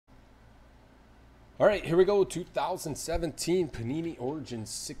All right, here we go. 2017 Panini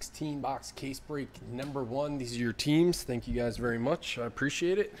Origins 16-box case break number 1. These are your teams. Thank you guys very much. I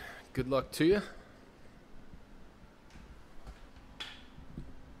appreciate it. Good luck to you.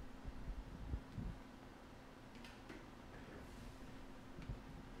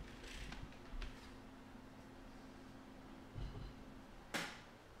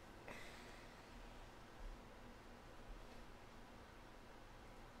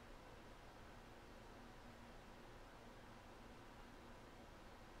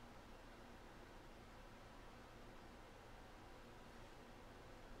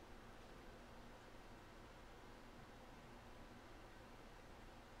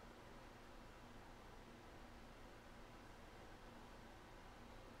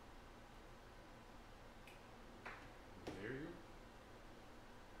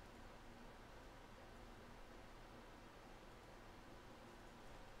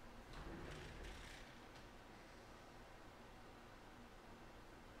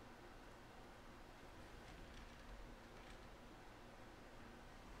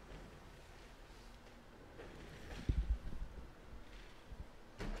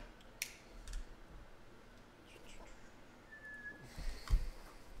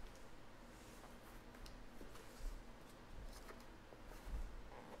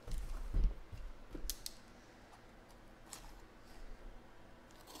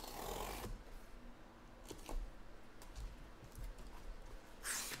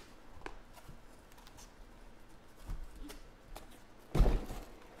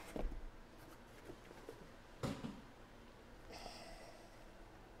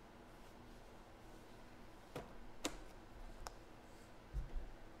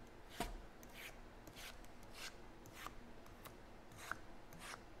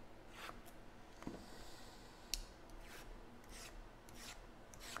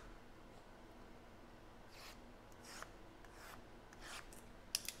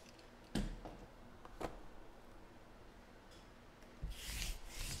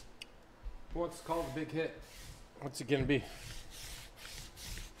 What's called a big hit? What's it going to be?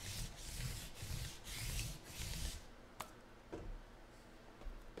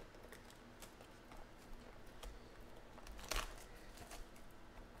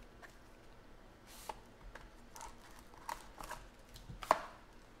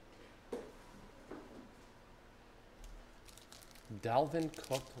 Dalvin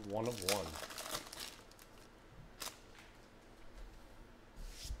Cook 1 of 1.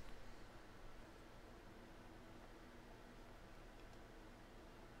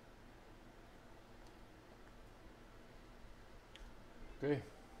 Okay,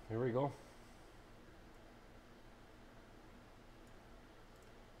 here we go.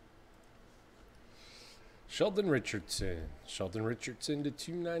 Sheldon Richardson. Sheldon Richardson to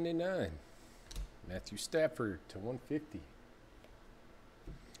 299. Matthew Stafford to 150.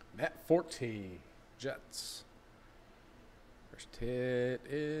 Matt Forte, Jets. First hit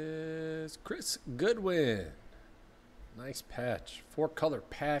is Chris Goodwin. Nice patch. 4-color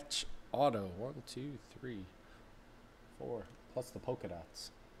patch auto. 1, 2, 3, 4. Plus the polka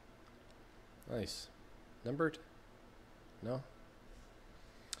dots. Nice. Numbered? No?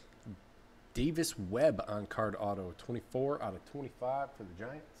 Davis Webb on card auto. 24 out of 25 for the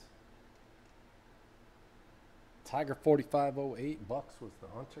Giants. Tiger 4508. Bucks was the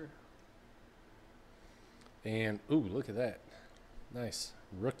hunter. And, ooh, look at that. Nice.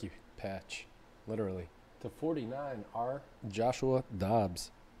 Rookie patch. Literally. To 49 are Joshua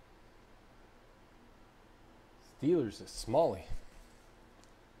Dobbs. Steelers is Smalley.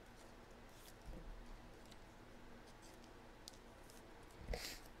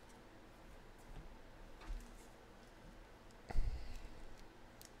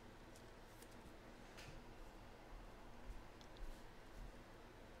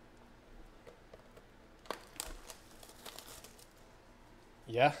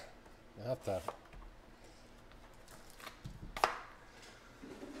 Yeah, I have to.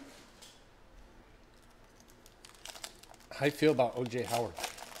 How do you feel about O.J. Howard?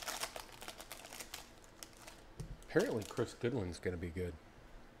 Apparently Chris Goodwin's going to be good.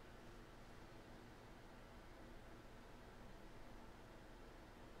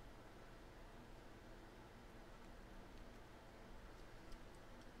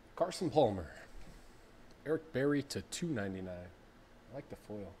 Carson Palmer. Eric Berry to 299. I like the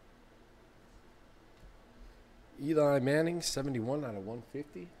foil. Eli Manning, 71 out of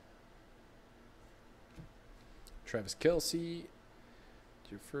 150. Travis Kelce.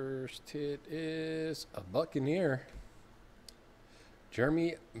 Your first hit is a Buccaneer.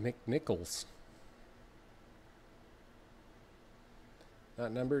 Jeremy McNichols.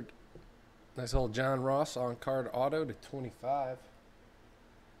 Not numbered. Nice old John Ross on card auto to 25.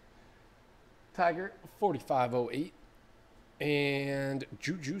 Tiger 4508. And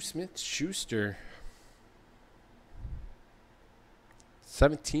Juju Smith-Schuster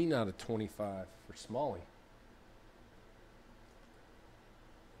 17 out of 25 for Smalley.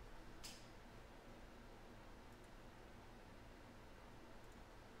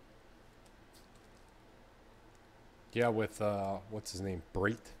 Yeah, with what's his name?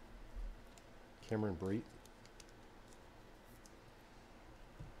 Brate. Cameron Brate.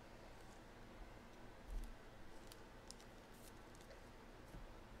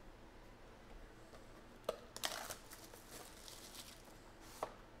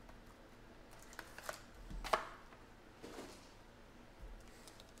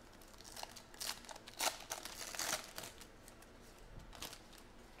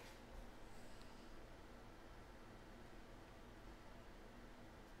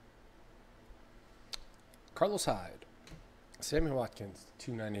 Carlos Hyde. Sammy Watkins,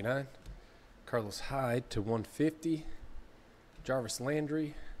 $2.99. Carlos Hyde to $150. Jarvis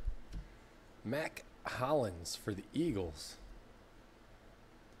Landry. Mac Hollins for the Eagles.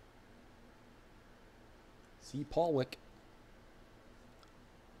 C. Paulwick.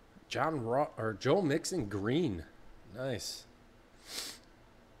 Joe Mixon green. Nice.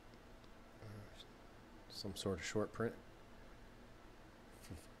 Some sort of short print.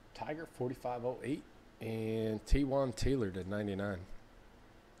 Tiger 4508. And Taywan Taylor to 99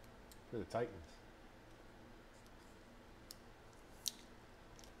 for the Titans.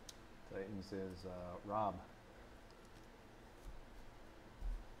 Titans is Rob.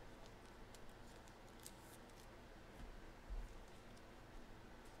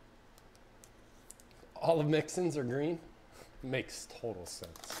 All of Mixon's are green. Makes total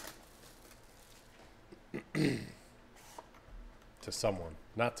sense. To someone,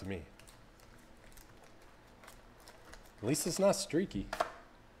 not to me. At least it's not streaky.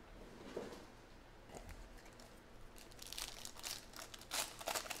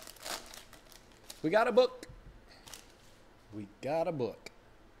 We got a book. We got a book.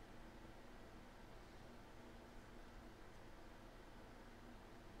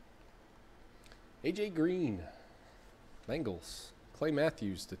 AJ Green. Bengals. Clay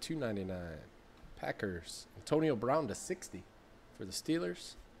Matthews to $2.99. Packers. Antonio Brown to $60 for the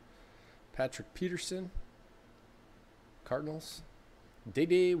Steelers. Patrick Peterson. Cardinals.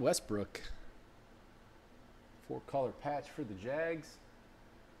 Dede Westbrook. 4-color patch for the Jags.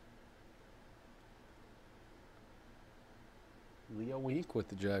 Leo Week with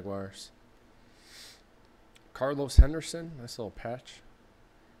the Jaguars. Carlos Henderson. Nice little patch.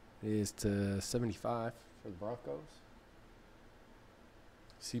 Is to 75 for the Broncos.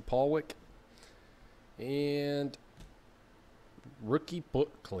 C. Paulwick. And rookie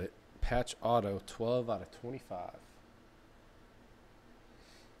booklet patch auto 12 out of 25.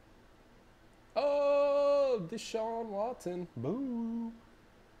 Oh, Deshaun Watson. Boo.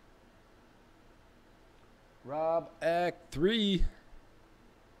 Rob Act 3.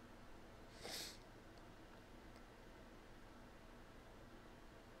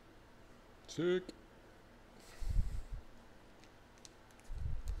 Sick.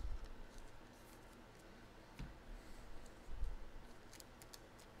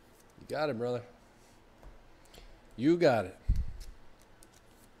 You got it, brother. You got it.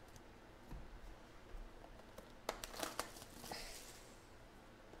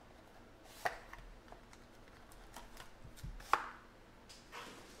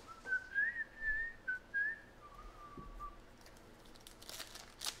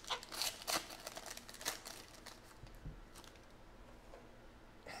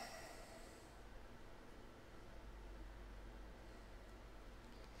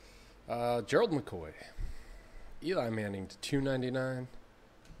 Gerald McCoy. Eli Manning to $2.99.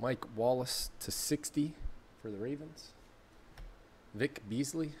 Mike Wallace to $60 for the Ravens. Vic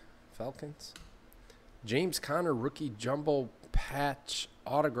Beasley, Falcons. James Conner rookie jumbo patch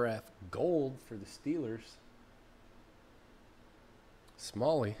autograph gold for the Steelers.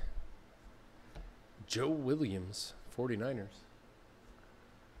 Smalley. Joe Williams, 49ers.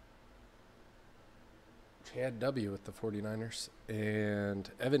 Chad W. with the 49ers. And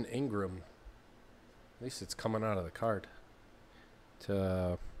Evan Ingram. At least it's coming out of the card.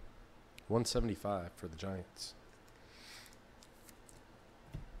 To 175 for the Giants.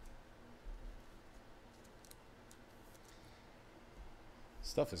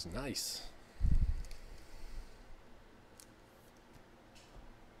 Stuff is nice.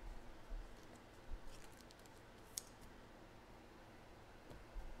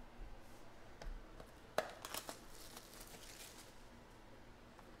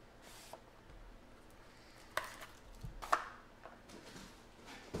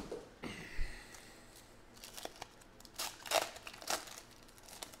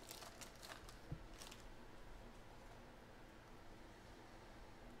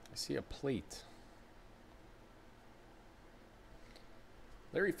 I see a plate.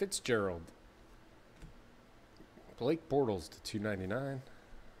 Larry Fitzgerald. Blake Bortles to $2.99.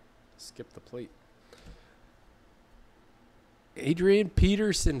 Skip the plate. Adrian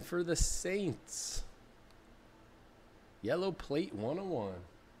Peterson for the Saints. Yellow plate 101.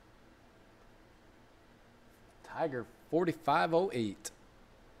 Tiger 4508.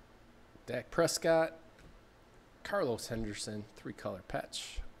 Dak Prescott. Carlos Henderson. 3-color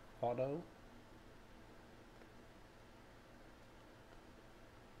patch. Auto.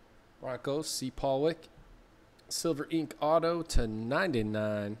 Broncos. C. Paulwick. Silver ink auto to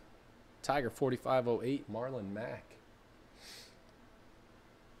 99. Tiger 4508. Marlon Mack.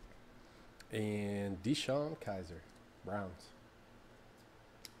 And Deshaun Kaiser. Browns.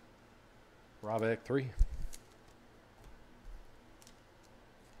 Rob Egg 3.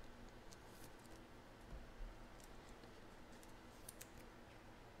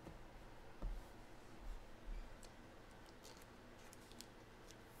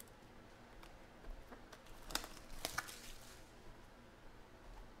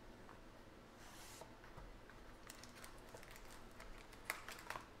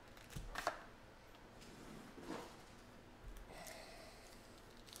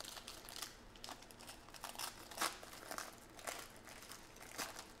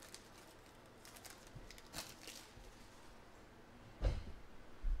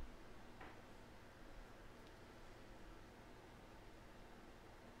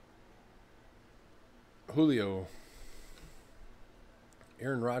 Julio.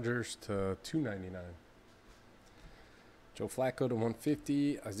 Aaron Rodgers to $2.99. Joe Flacco to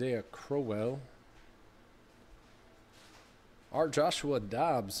 $150. Isaiah Crowell. R. Joshua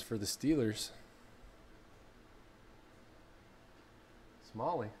Dobbs for the Steelers.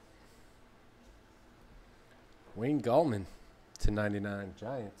 Smalley. Wayne Gallman to $99.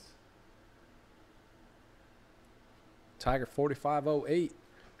 Giants. Tiger 4508.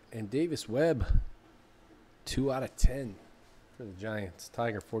 And Davis Webb. 2 out of 10 for the Giants.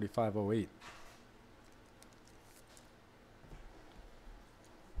 Tiger 4508.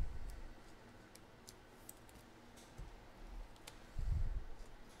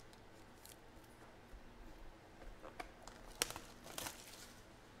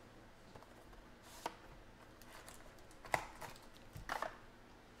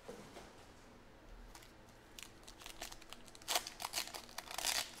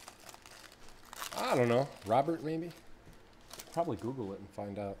 I don't know. Robert, maybe? Probably Google it and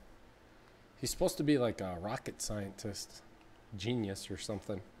find out. He's supposed to be like a rocket scientist. Genius or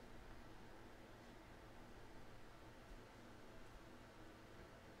something.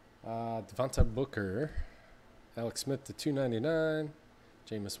 Devonta Booker. Alex Smith to $2.99.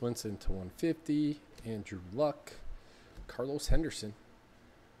 Jameis Winston to $150. Andrew Luck. Carlos Henderson.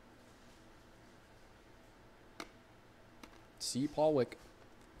 C. Paulwick.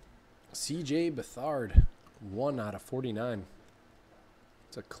 CJ Beathard, 1 out of 49.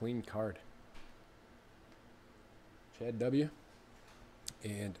 It's a clean card. Chad W.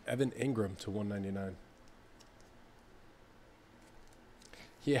 And Evan Ingram to $199.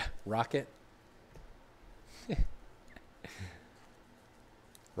 Yeah, Rocket.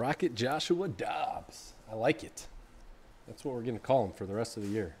 Rocket Joshua Dobbs. I like it. That's what we're going to call him for the rest of the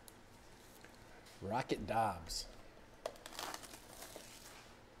year. Rocket Dobbs.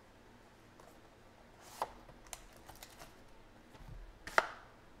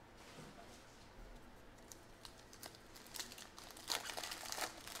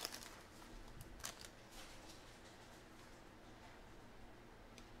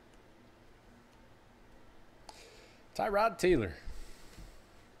 Tyrod Taylor.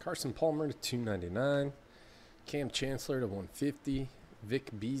 Carson Palmer to $2.99. Cam Chancellor to $150.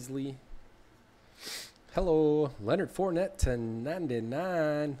 Vic Beasley. Hello. Leonard Fournette to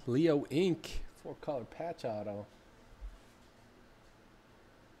 $99. Leo Inc. 4-color patch auto.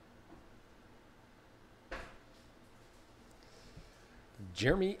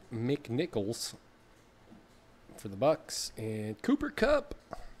 Jeremy McNichols for the Bucks. And Cooper Kupp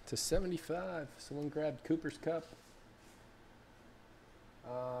to $75. Someone grabbed Cooper's Cup.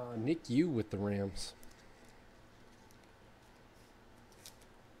 Nick Yu with the Rams.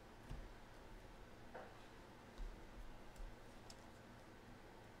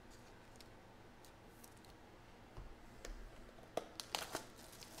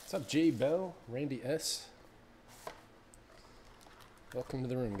 What's up, Jay Bell? Randy S. Welcome to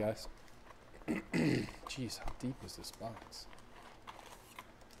the room, guys. Jeez, how deep is this box?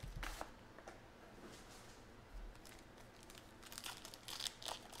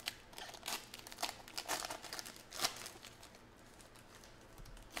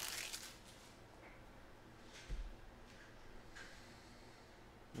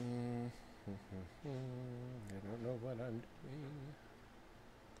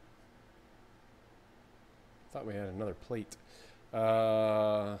 Thought we had another plate.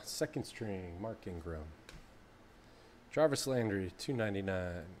 Second string, Mark Ingram. Jarvis Landry,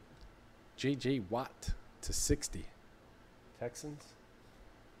 $2.99. J.J. Watt /60. Texans.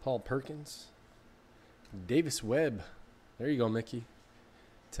 Paul Perkins. Davis Webb. There you go, Mickey.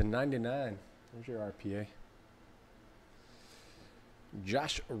 /99. There's your RPA.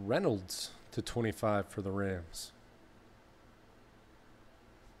 Josh Reynolds /25 for the Rams.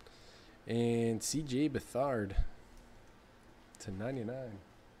 And C.J. Beathard /99.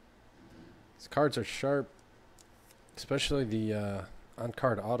 These cards are sharp, especially the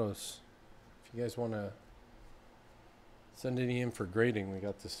on-card autos. If you guys want to send any in for grading, we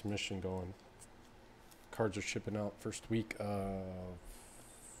got the submission going. Cards are shipping out first week of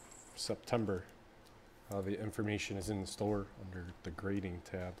September. The information is in the store under the grading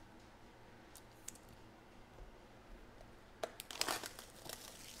tab.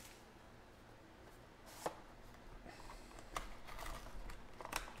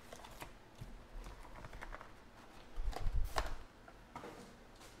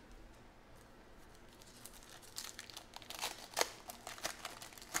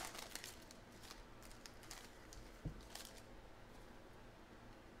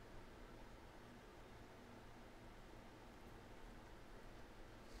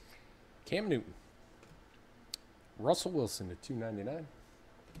 Cam Newton. Russell Wilson /299.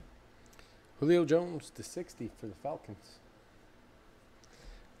 Julio Jones /60 for the Falcons.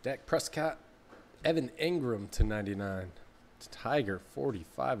 Dak Prescott. Evan Ingram /99. Tiger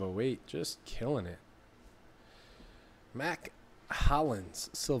 4508. Just killing it. Mac Hollins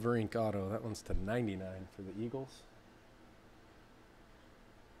Silver Ink Auto. That one's /99 for the Eagles.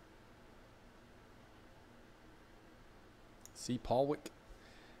 C. Paulwick.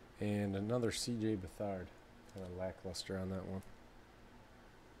 And another C.J. Beathard. Kind of lackluster on that one.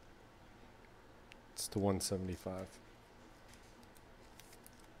 It's /175.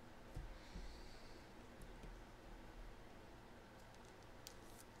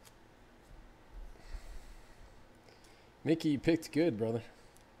 Mickey, you picked good, brother.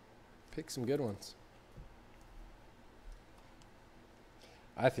 Pick some good ones.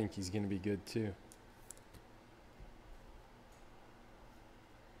 I think he's going to be good, too.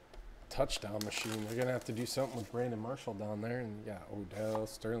 Touchdown machine. They're going to have to do something with Brandon Marshall down there. And yeah, Odell,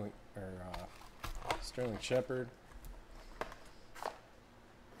 Sterling Shepard. A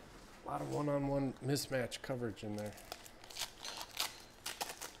lot of one-on-one mismatch coverage in there.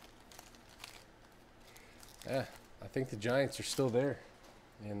 Yeah, I think the Giants are still there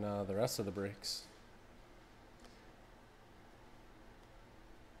in the rest of the breaks.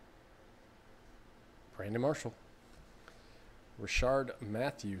 Brandon Marshall. Rashard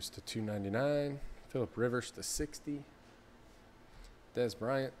Matthews /299. Phillip Rivers /60. Dez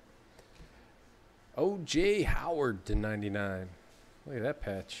Bryant. O.J. Howard /99. Look at that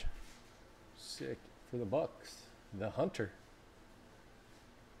patch. Sick for the Bucks. The Hunter.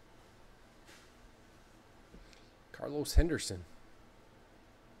 Carlos Henderson.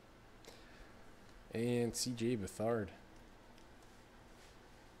 And C.J. Beathard.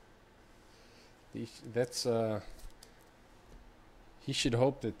 That's he should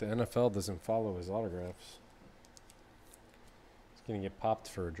hope that the NFL doesn't follow his autographs. He's going to get popped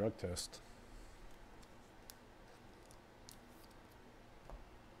for a drug test.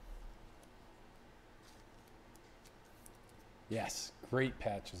 Yes, great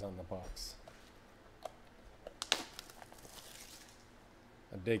patches on the Bucks.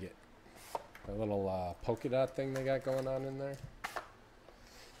 I dig it. A little polka dot thing they got going on in there.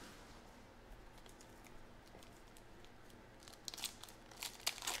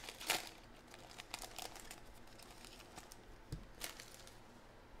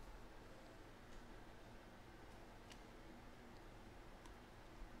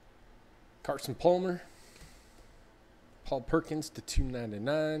 Carson Palmer. Paul Perkins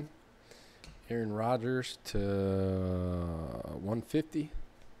 /299. Aaron Rodgers /150.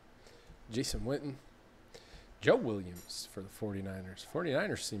 Jason Witten. Joe Williams for the 49ers.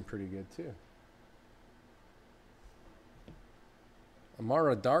 49ers seem pretty good too.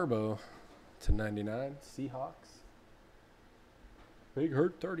 Amara Darboh /99. Seahawks. Big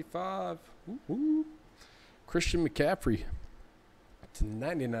Hurt 35. Ooh. Christian McCaffrey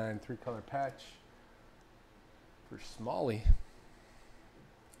 /99. 3-color patch for Smalley.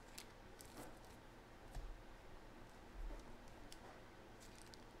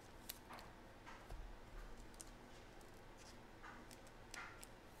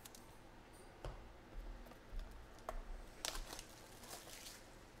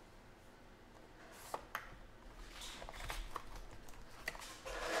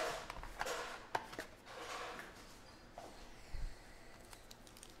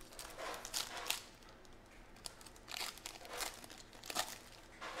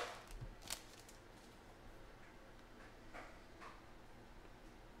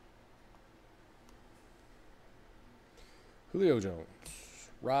 Julio Jones,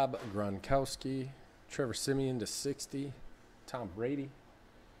 Rob Gronkowski, Trevor Siemian to 60, Tom Brady,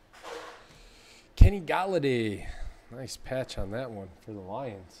 Kenny Galladay. Nice patch on that one for the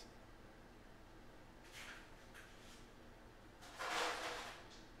Lions.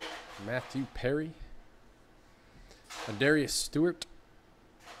 Matthew Perry, Darius Stewart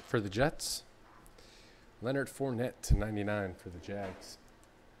for the Jets, Leonard Fournette to 99 for the Jags.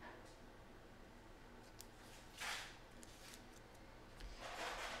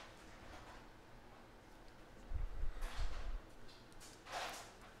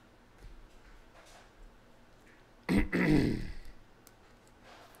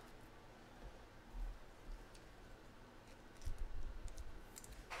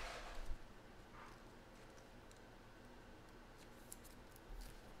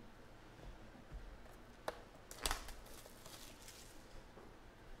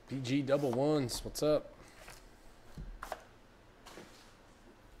 BG double ones, what's up?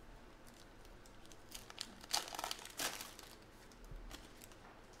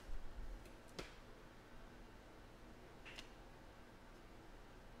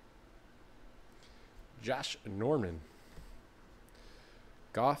 Josh Norman,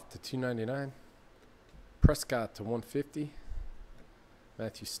 Goff to 299, Prescott to 150,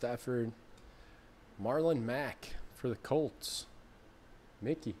 Matthew Stafford, Marlon Mack for the Colts,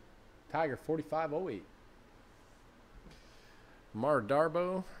 Mickey, Tiger 4508, Mar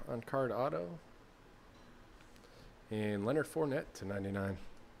Darbo on card auto, and Leonard Fournette to 99.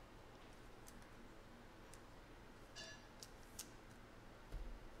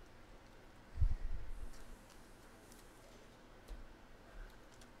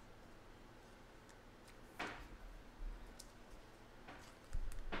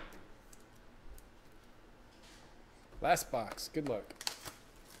 Last box. Good luck.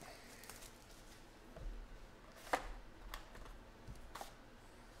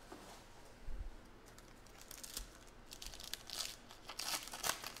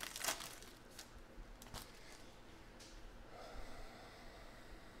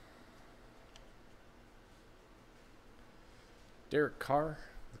 Derek Carr.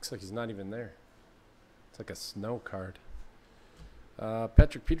 Looks like he's not even there. It's like a snow card.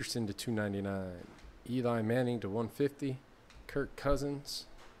 Patrick Peterson to 299. Eli Manning to 150. Kirk Cousins.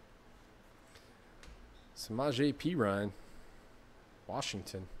 Samaje Perine,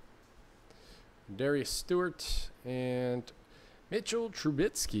 Washington. Darius Stewart and Mitchell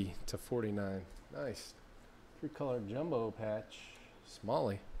Trubisky to 49. Nice. 3-color jumbo patch.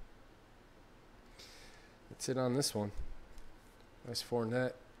 Smalley. That's it on this one. Nice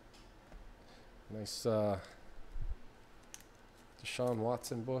Fournette. Nice Deshaun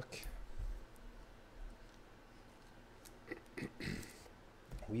Watson book.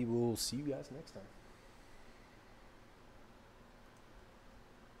 We will see you guys next time.